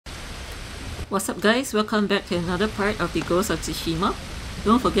What's up guys, welcome back to another part of the Ghost of Tsushima.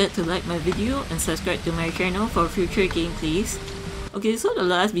 Don't forget to like my video and subscribe to my channel for future gameplays. Okay, so the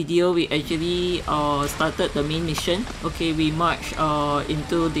last video we actually started the main mission. Okay, we marched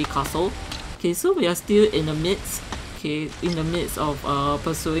into the castle. Okay, so we are still in the midst of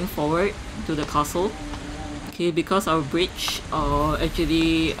pursuing forward to the castle. Okay, because our bridge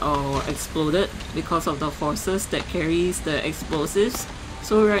actually exploded because of the forces that carries the explosives.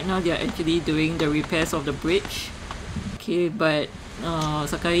 So right now they are actually doing the repairs of the bridge. Okay, but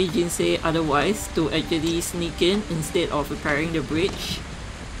Sakai Jin say otherwise, to actually sneak in instead of repairing the bridge.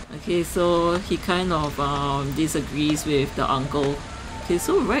 Okay, so he kind of disagrees with the uncle. Okay,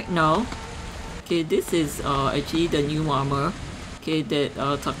 so right now, okay, this is actually the new armor, okay, that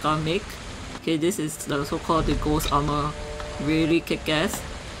Taka make. Okay, this is the so-called the ghost armor, really kick-ass.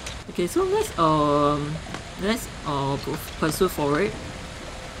 Okay, so let's pursue forward.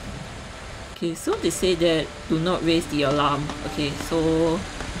 Okay, so they say that do not raise the alarm. Okay, so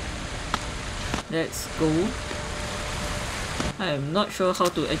let's go. I'm not sure how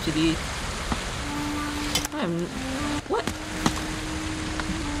to actually... What?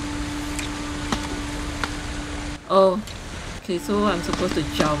 Oh, okay, so I'm supposed to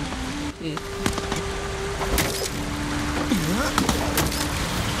jump. Okay.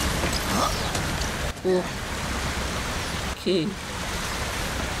 Oh. Okay.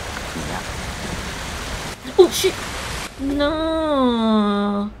 Oh shit!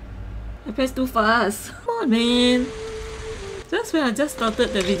 No! I pressed too fast. Come on, man! That's when I just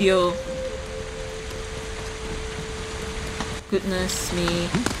started the video. Goodness me.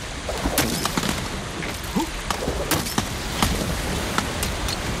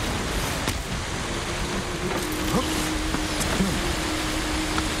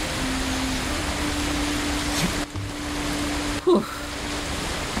 Whew.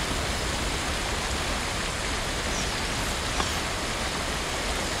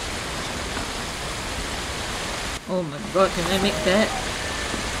 Oh my god, can I make that?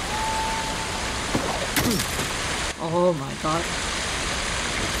 Oh my god.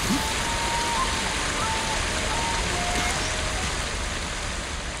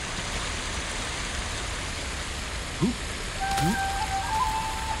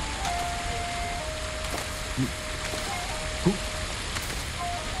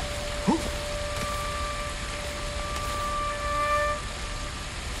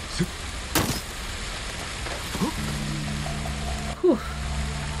 Whew.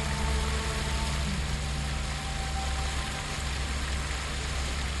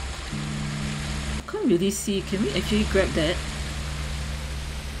 Can't really see. Can we actually grab that?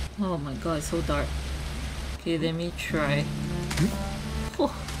 Oh my god, it's so dark. Okay, let me try.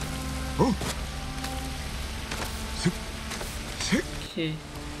 Oh. Okay.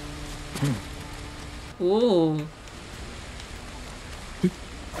 Oh.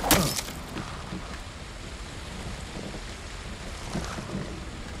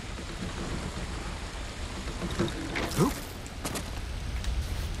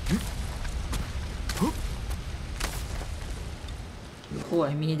 Oh,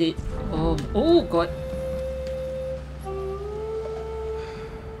 I made it. Oh god.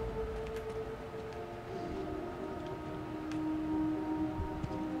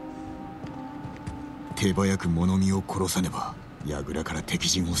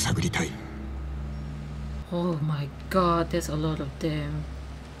 Oh my god, there's a lot of them.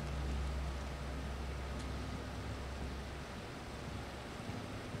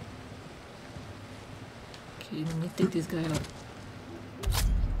 Okay, let me take this guy out.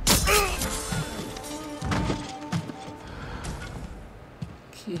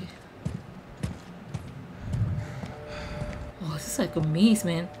 Okay. Oh, this is like a maze,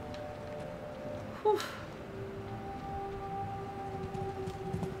 man. Whew.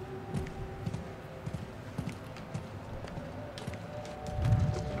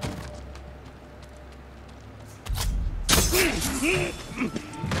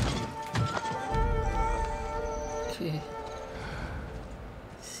 Okay.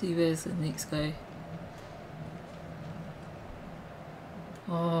 See where's the next guy.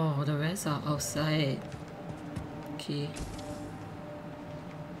 Oh, the rest are outside. Okay.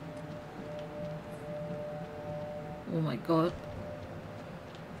 Oh my god.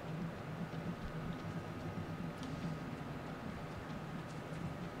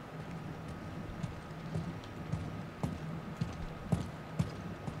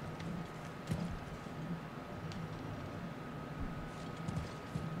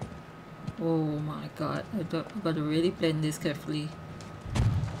 Oh my god, I've got to really plan this carefully.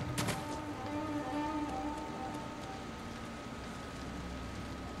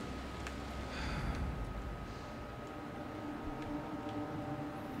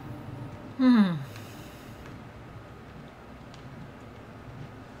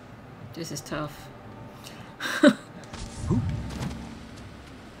 This is tough.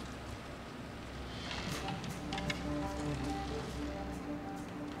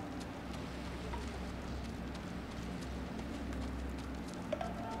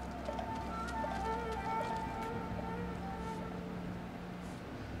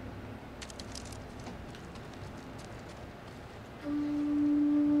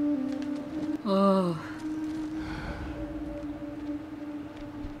 Oh.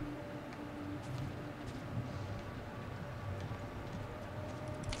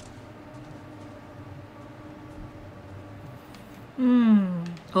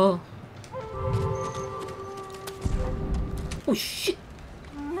 Oh. Oh shit.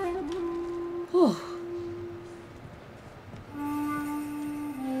 Oh.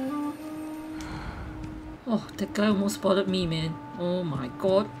 Oh, that guy almost spotted me, man. Oh my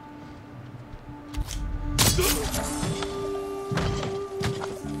god.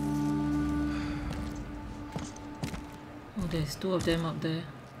 Oh, there's two of them up there.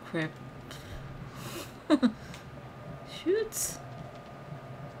 Crap. Shoots.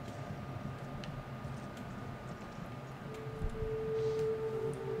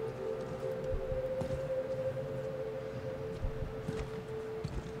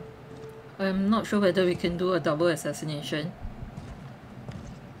 I'm not sure whether we can do a double assassination.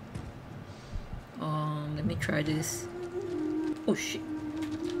 Let me try this. Oh shit.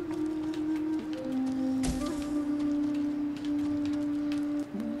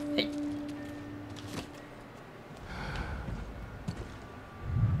 Hey.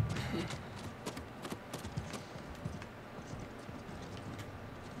 Okay.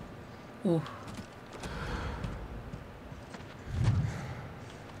 Oh.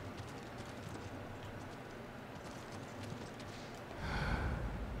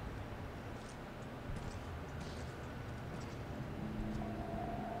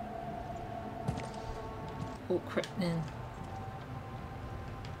 Oh crap, man.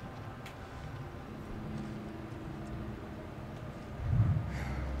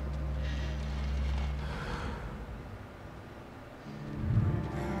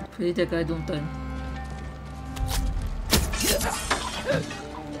 Pray that guy don't turn.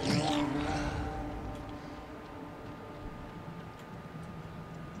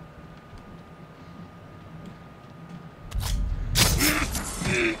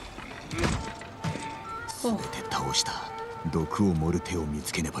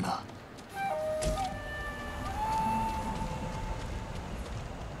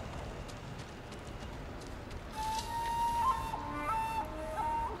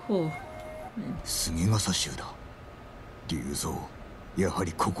 Oh. 杉笠衆だ。龍蔵、やは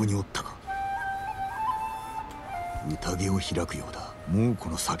りここにおったか。宴を開くようだ。もうこ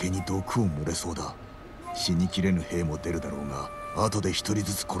の酒に毒を漏れそうだ。死にきれぬ兵も出るだろうが、後で一人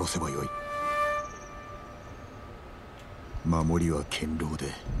ずつ殺せばよい。守りは堅牢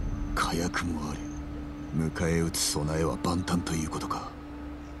で火薬もある。迎え撃つ備えは万端ということか。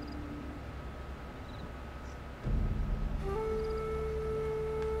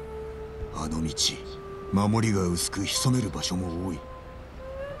あの道、守りが薄く潜める場所も多い。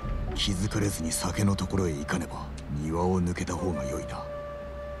気づかれずに酒のところへ行かねば庭を抜けた方が良いな。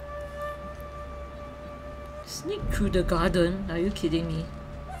 Sneak through the garden? Are you kidding me?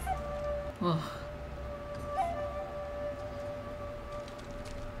 Oh.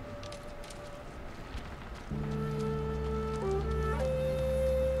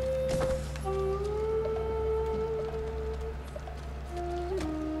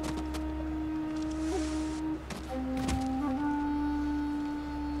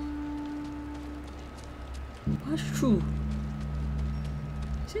 Pass through.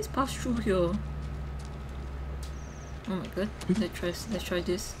 It says pass through here. Oh my god, let's try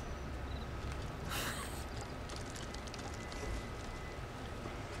this.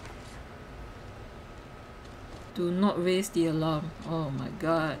 Do not raise the alarm. Oh my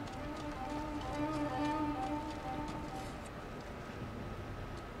god.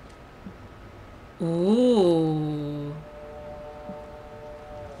 Oh.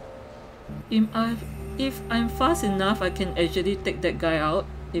 If I'm fast enough, I can actually take that guy out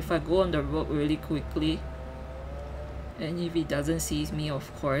if I go on the road really quickly. And if he doesn't seize me, of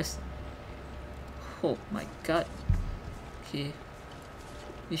course. Oh my god. Okay.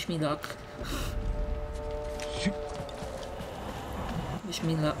 Wish me luck. Wish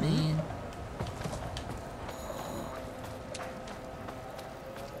me luck, man.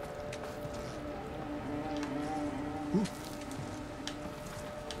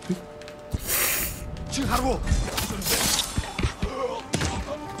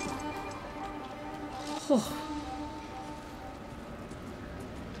 Oh.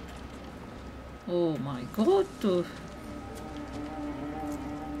 Oh my god.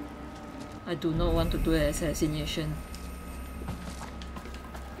 I do not want to do an assassination.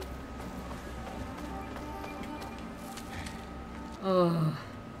 Oh.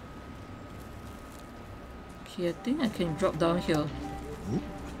 Okay, I think I can drop down here.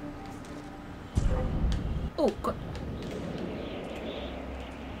 Oh god.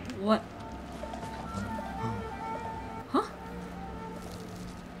 What? Huh?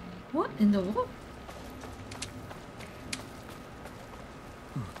 What in the world?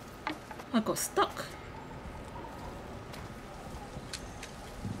 I got stuck.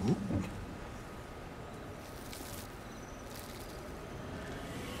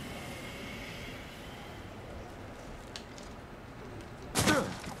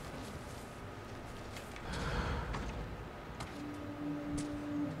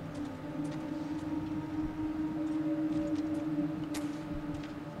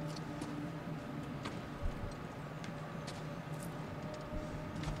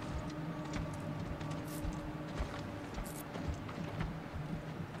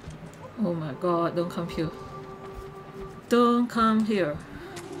 Oh my god, don't come here. Don't come here.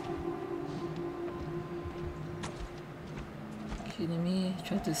 Okay, let me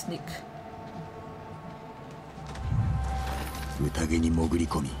try to sneak.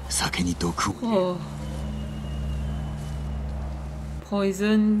 Oh.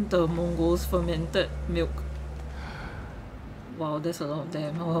 Poison the Mongols' fermented milk. Wow, there's a lot of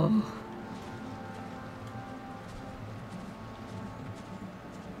them. Oh.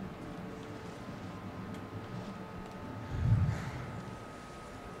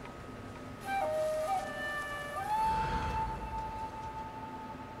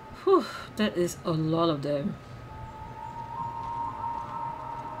 Whew, that is a lot of them.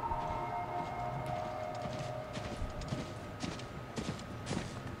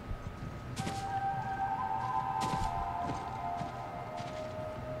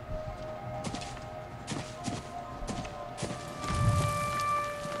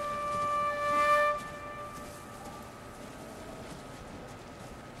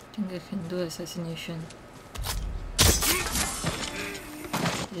 I think I can do assassination.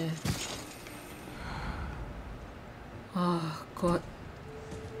 Yeah. Oh god.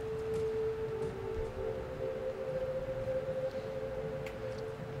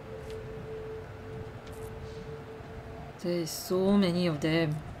 There is so many of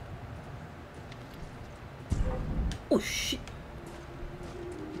them. Oh shit.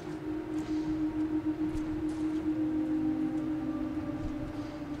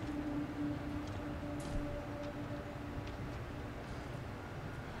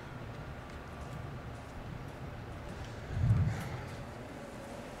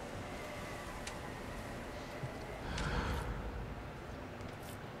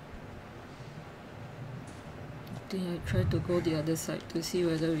 I think I try to go the other side to see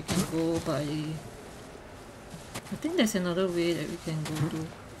whether we can go by... I think there's another way that we can go to.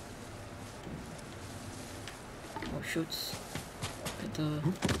 Oh shoots. Better...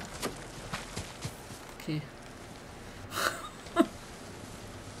 Okay.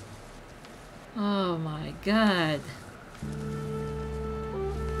 Oh my god.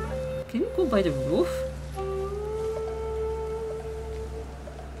 Can we go by the roof?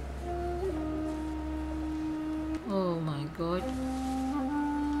 Oh my god.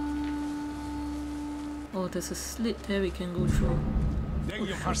 Oh, there's a slit there we can go through.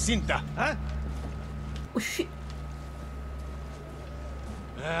 Oh shit.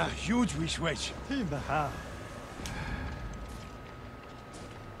 Huge wish wedge.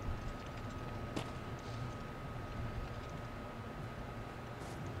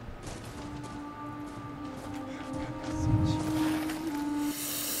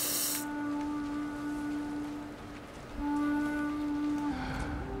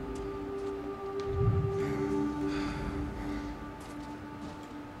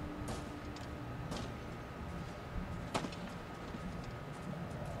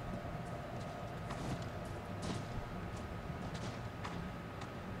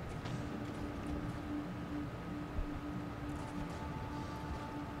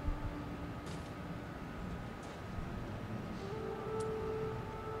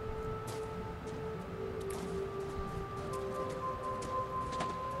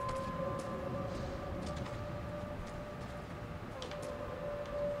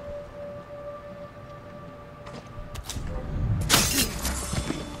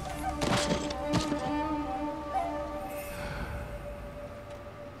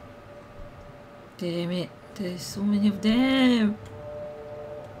 Damn it, there's so many of them.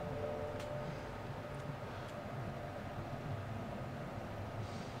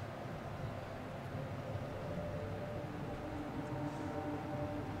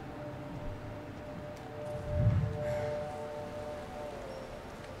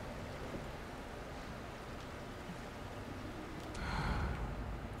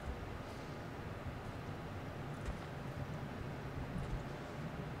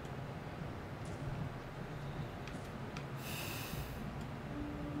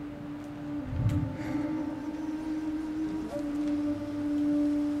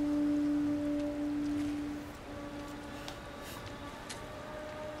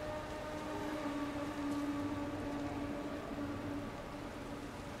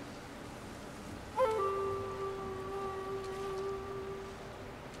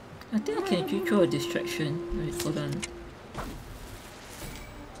 I think I can actually throw a distraction. Wait, hold on.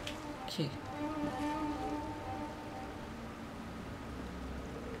 Okay.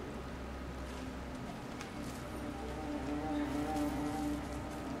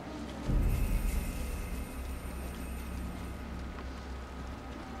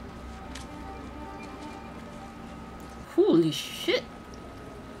 Holy shit!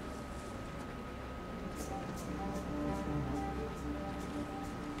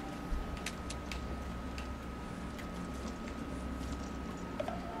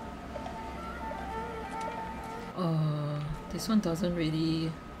 This one doesn't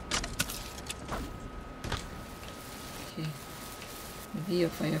really... Okay, maybe a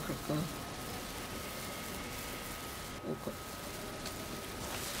firecracker. Oh god.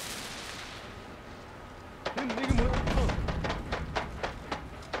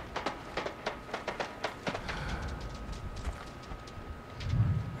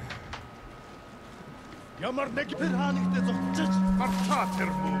 Ямар нэг тэр хаанигтээ зогтчих мартаа тэр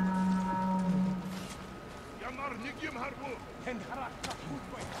мүү. Ямар нэг юм харвуу. Тэнд хараач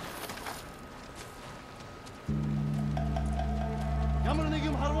хүүхгүй. Ямар нэг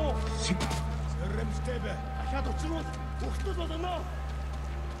юм харвуу. Сэрэмжтэй бай. Ахаад учруул хөхтөд болно.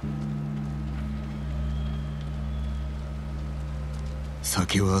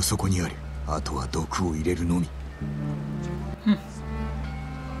酒はあそこにある。あとは毒を入れるのみ。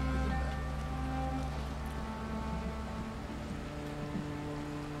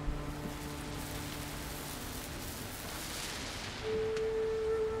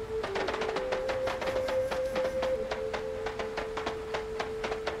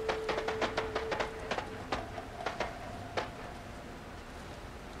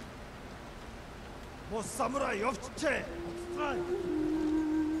Samurai of Che.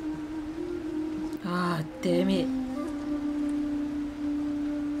 Ah, damn it.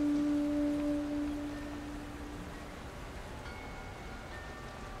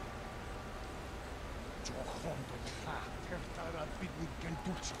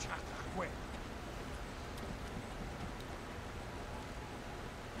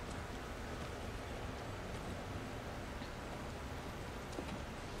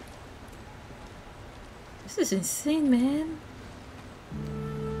 This is insane, man.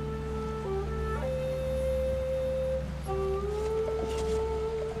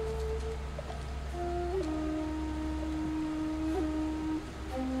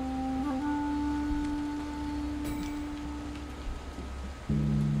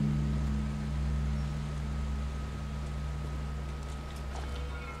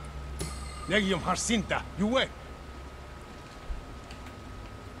 Нэг юм харсан та. Юу вэ?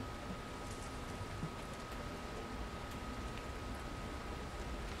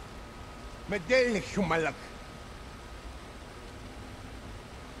 Мэдээлэл хумалаг.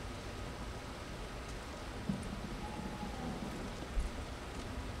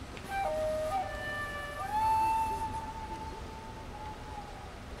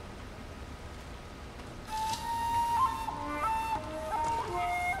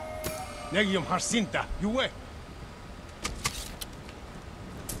 Нэг юм харсан та. Юу вэ?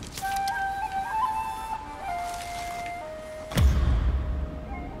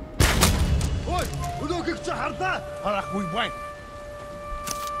 Харахгүй байна.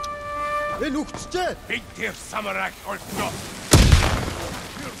 Энэ үгчтэй. Бид тэр самараг олдно.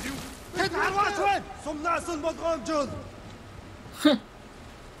 Тэд харваач байна. Сумнаас нь болгоомжул.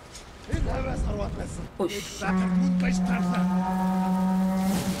 Энэ хараас харваад байсан. Сакат мөн байж тарлаа.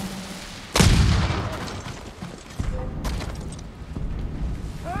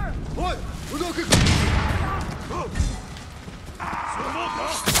 Ой, өнөөхөг.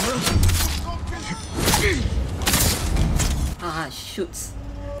 Ah, shoots.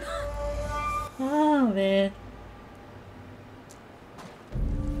 Oh, man.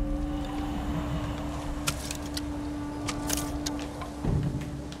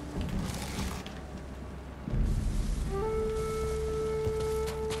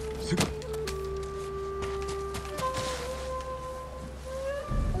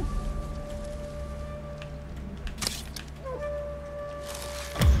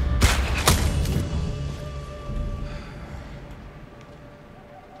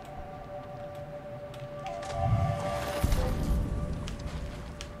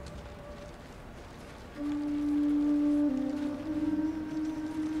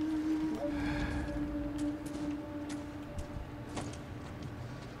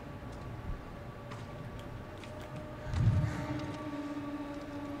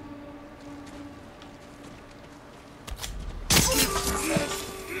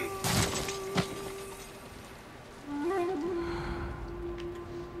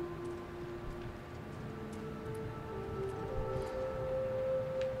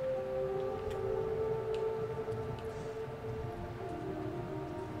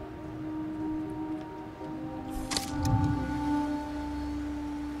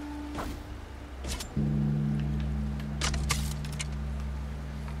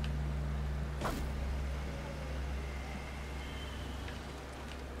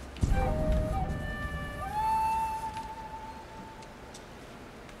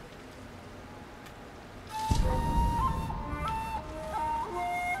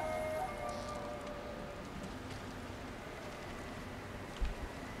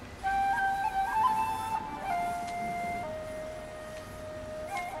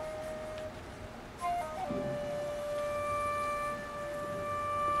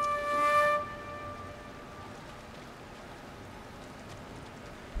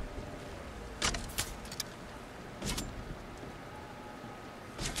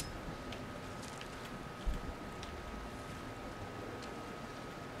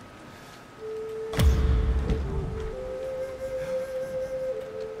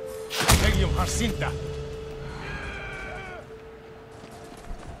 Harsinta.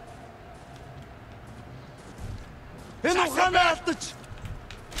 Enojame atış.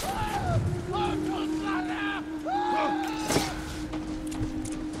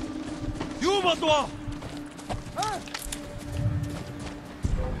 Yuva doğa.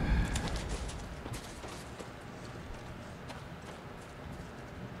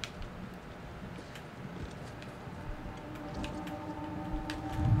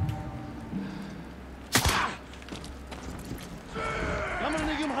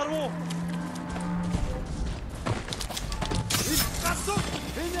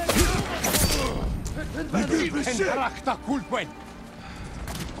 Rakta kulpen.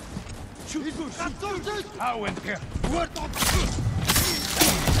 Hauen per.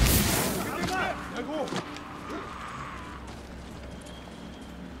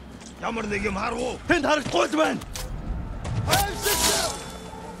 Ямар нэг юм харуу. Тэнд харагдахгүй л байна.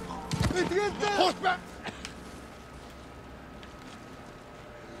 Эдгэлтэй. Хурцбай.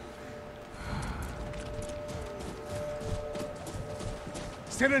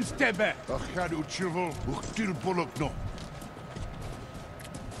 Сэрэн стэбэ. Ахад учрол ухтил болокно.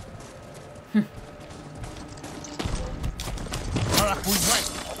 Арах уйвай.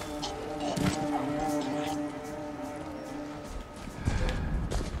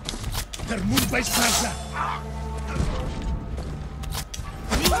 Термун байсааса.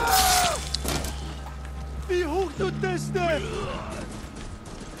 Би хүүхдүүдтэйстэй.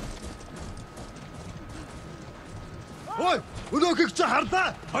 Ой, өнөөхийг чи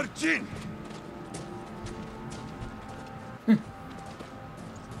харлаа. Харж гин.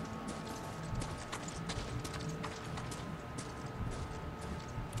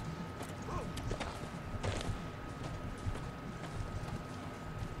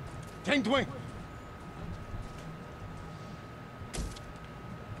 Тэнгдвэн.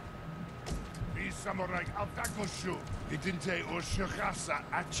 Би самурай автакошу. Идэнтэй ошохаса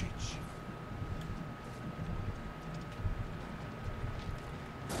ачич.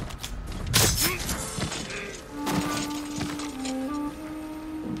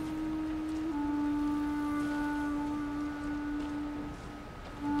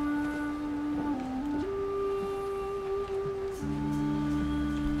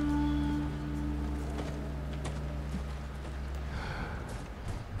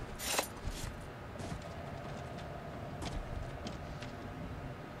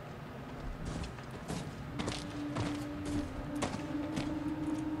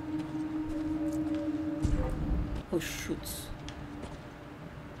 Oh shoot.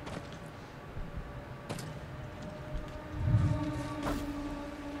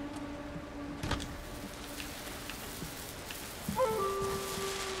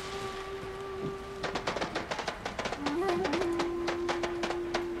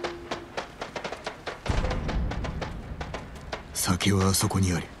 Sake はあそこ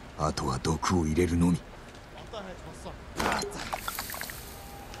にある。あとは毒を入れるのみ。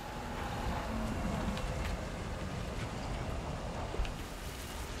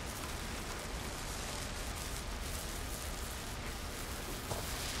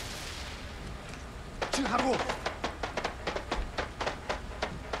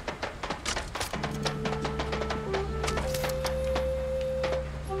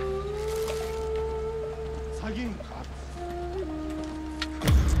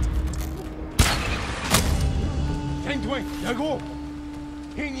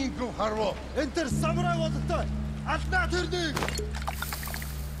Enter samurai болтой. Алдаа тэрнийг.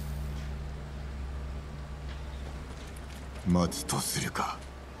 Мац тоするか。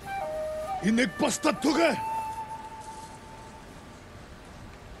Энийг бастад түгэ.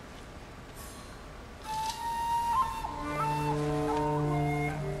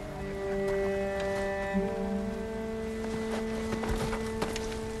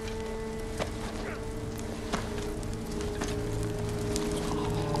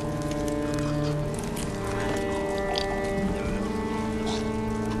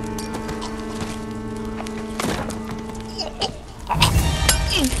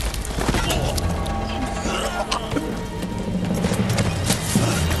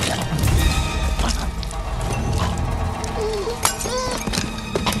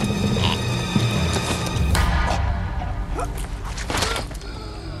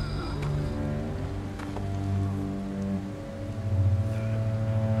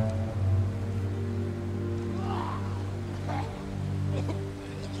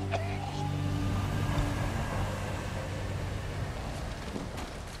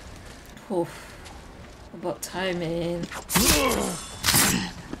 Oh, about time, man.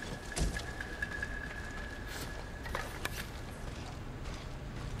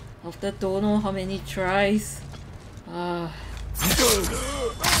 After don't know how many tries.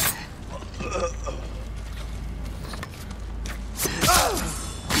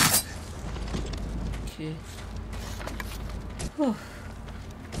 Okay. Whew.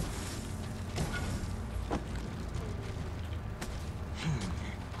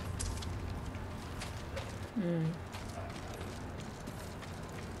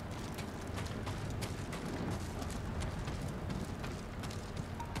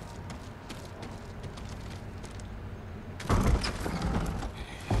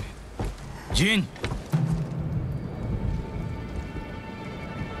ジン、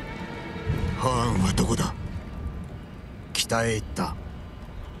ハーンはどこだ？北へ行った。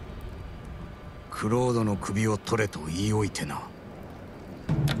クロードの首を取れと言いおいてな。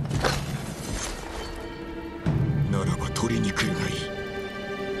ならば取りに来るがいい。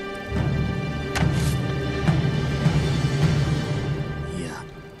いや、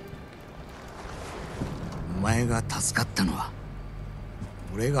お前が助かったのは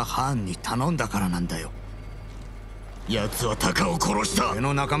俺がハーンに頼んだからなんだよ。奴はタカを殺した。俺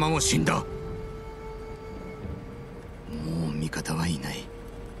の仲間も死んだ。もう味方はいない。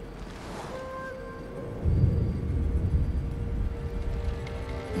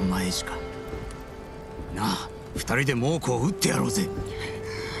お前しかなあ。二人で猛虎を撃ってやろうぜ。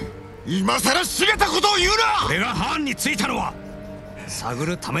今さらしげたことを言うな。俺がハーンについたのは探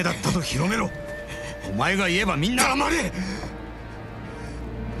るためだったと広めろ。お前が言えばみんな黙れ。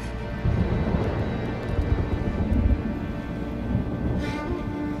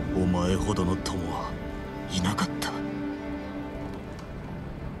お前ほどの友はいなかった。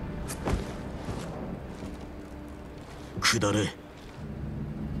下れ。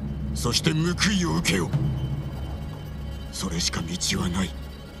そして報いを受けよ。それしか道はない。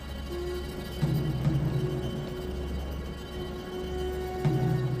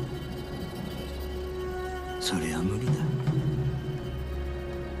そりゃ無理だ。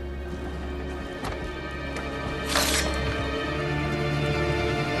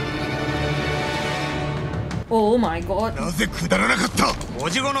Oh my god. なぜくだらなかった。お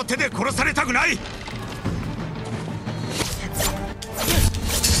じごの手で殺されたくない。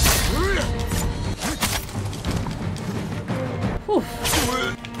今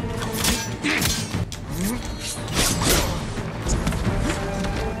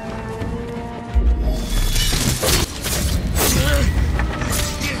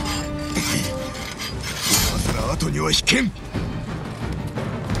さら後には引けん。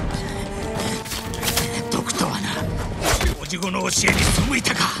毒とはな、おじごの教えに背い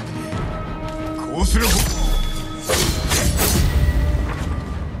たか。こうするほ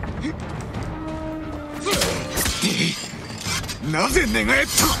なぜ寝返っ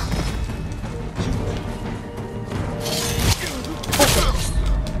た。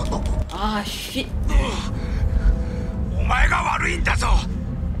Ah, shit. お前が悪いんだぞ。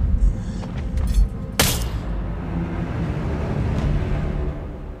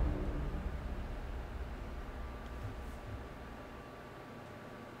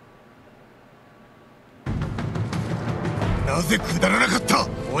なぜくだらなかった。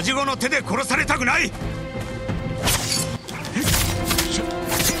おじごの手で殺されたくない。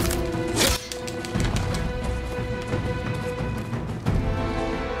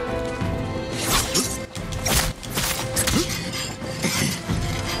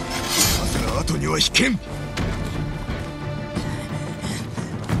後には引けん。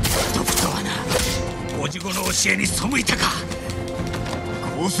毒とはな、おじごの教えに背いたか。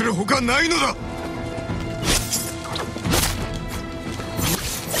こうするほかないのだ。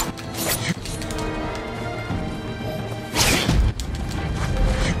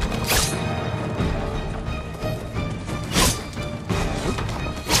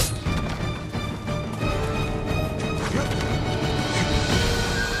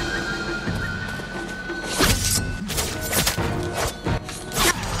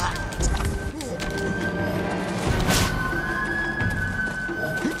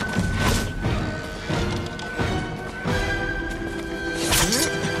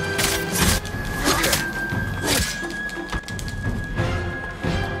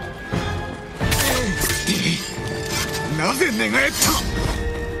なぜ寝返った。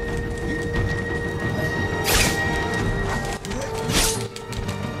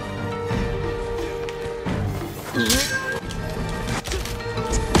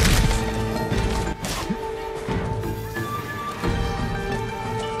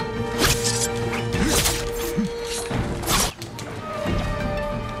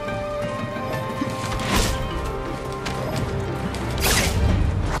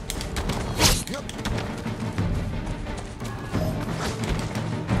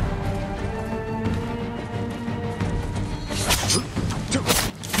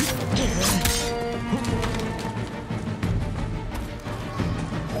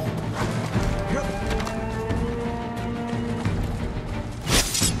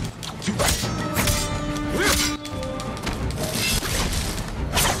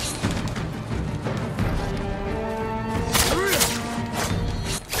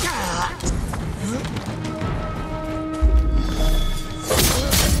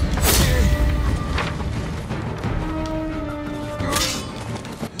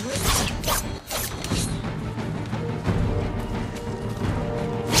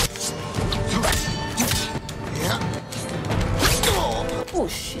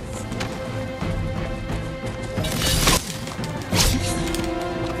shit.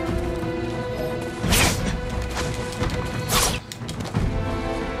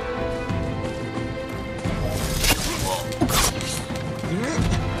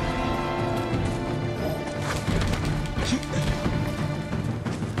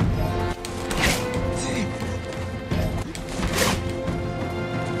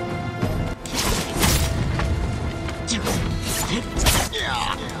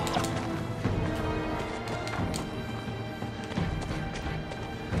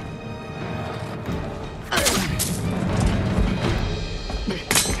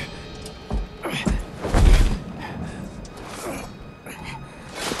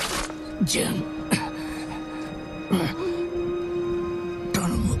ジン、頼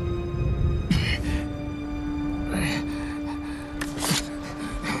む。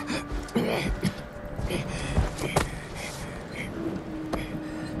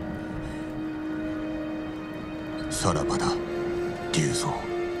さらばだ、龍蔵。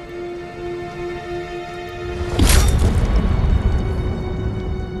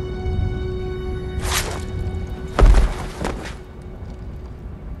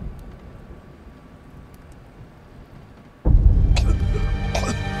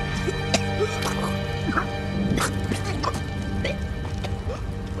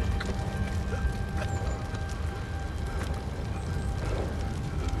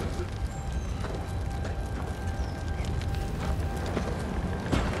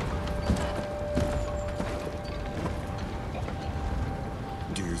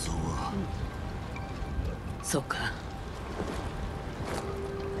龍蔵は。そうか。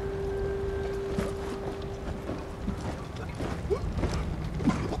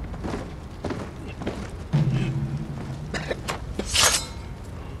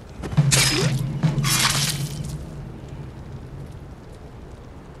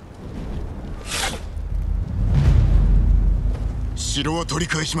城は取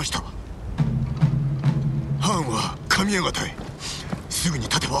り返しました。藩は神谷方へ。すぐに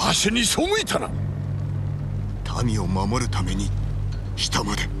立てば。足に背いたな。民を守るために下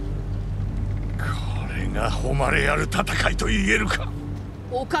まで。これが誉れある戦いと言えるか。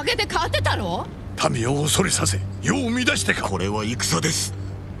おかげで勝てたろ。民を恐れさせ世を乱してか。これは戦です。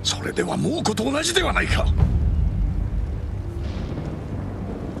それでは猛虎と同じではないか。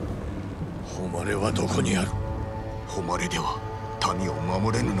誉れはどこにある。誉れでは民を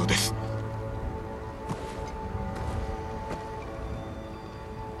守れぬのです。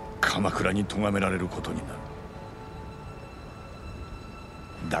鎌倉に咎められることになる。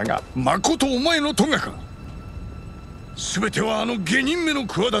だがまことお前の咎か。全てはあの下人めの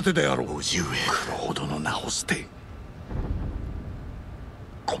企てであろう。叔父上、九郎殿の名を捨て、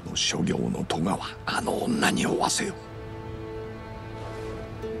この諸行の咎はあの女に負わせよ。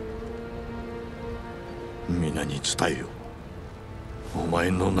皆に伝えよ。お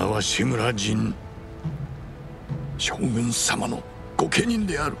前の名は志村仁、将軍様の御家人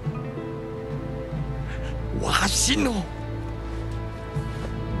である。わしの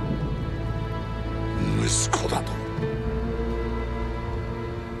息子だと。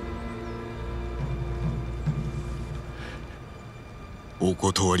お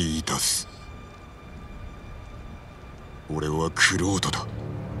断りいたす。俺は玄人だ。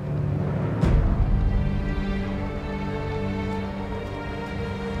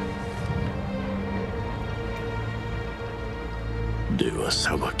では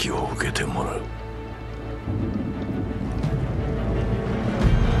裁きを受けてもらう。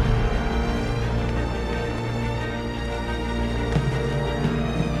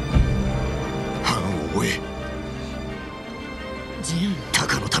藩を追え。ジン、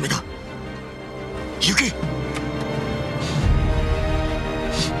鷹のためだ。行け。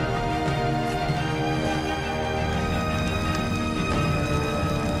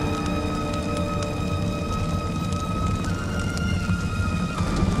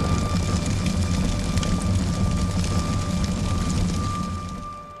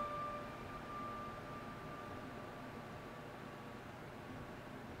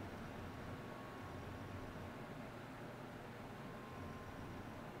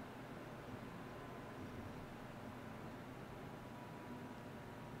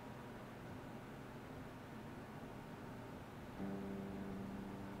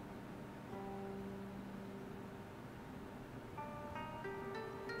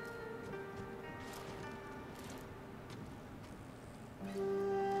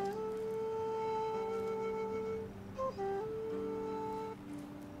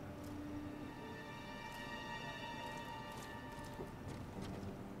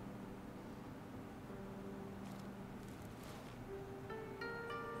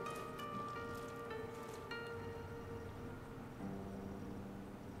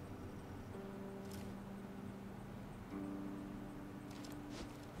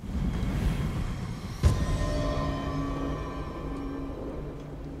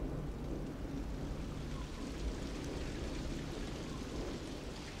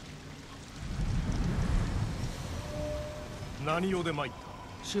何用で参った。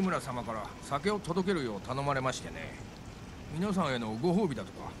志村様から酒を届けるよう頼まれましてね。皆さんへのご褒美だ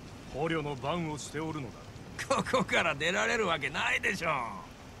とか。捕虜の番をしておるのだ。ここから出られるわけないでしょ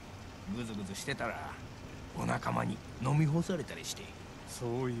う。ぐずぐずしてたらお仲間に飲み干されたりして。そ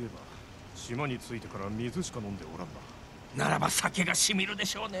ういえば島に着いてから水しか飲んでおらんな。ならば酒がしみるで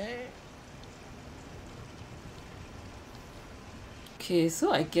しょうね。Okay,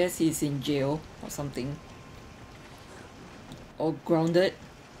 so I guess he's in jail or something. Or grounded.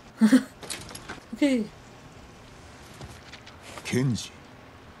 Okay. ケンジ、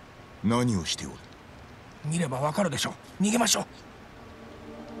何をしておる？見ればわかるでしょう。逃げましょう。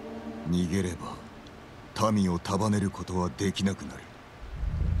逃げれば民を束ねることはできなくなる。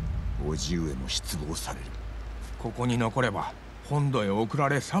叔父上も失望される。ここに残れば本土へ送ら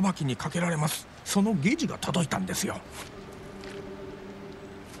れ裁きにかけられます。その下知が届いたんですよ。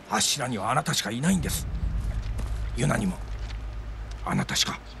柱にはあなたしかいないんです。ユナにもあなたし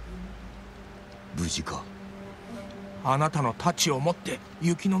か。無事か？あなたの太刀を持って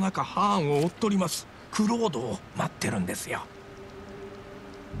雪の中ハーンを追っとります。クロードを待ってるんですよ。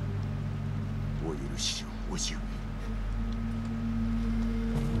お許しを、叔父上。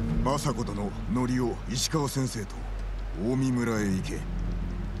政子殿、則夫、石川先生と近江村へ行け。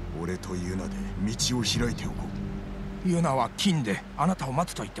俺とユナで道を開いておこう。ユナは金であなたを待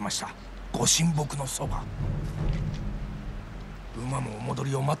つと言ってました。ご神木のそば。馬もお戻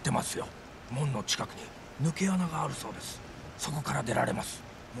りを待ってますよ。門の近くに抜け穴があるそうです。そこから出られます。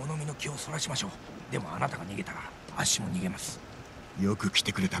物見の気をそらしましょう。でもあなたが逃げたら足も逃げます。よく来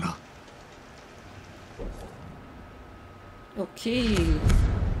てくれたな。Okay.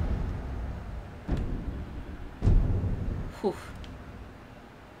 Whew.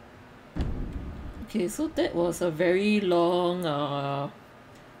 Okay, so that was a very long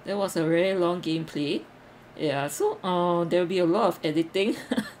gameplay. Yeah, so there'll be a lot of editing.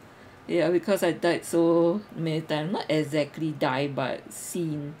 Yeah, because I died so many times. Not exactly die, but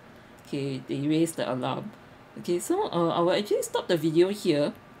seen. Okay, they raised the alarm. Okay, so I will actually stop the video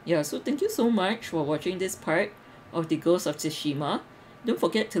here. Yeah, so thank you so much for watching this part of the Ghost of Tsushima. Don't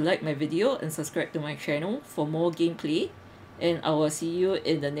forget to like my video and subscribe to my channel for more gameplay. And I will see you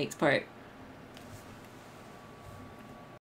in the next part.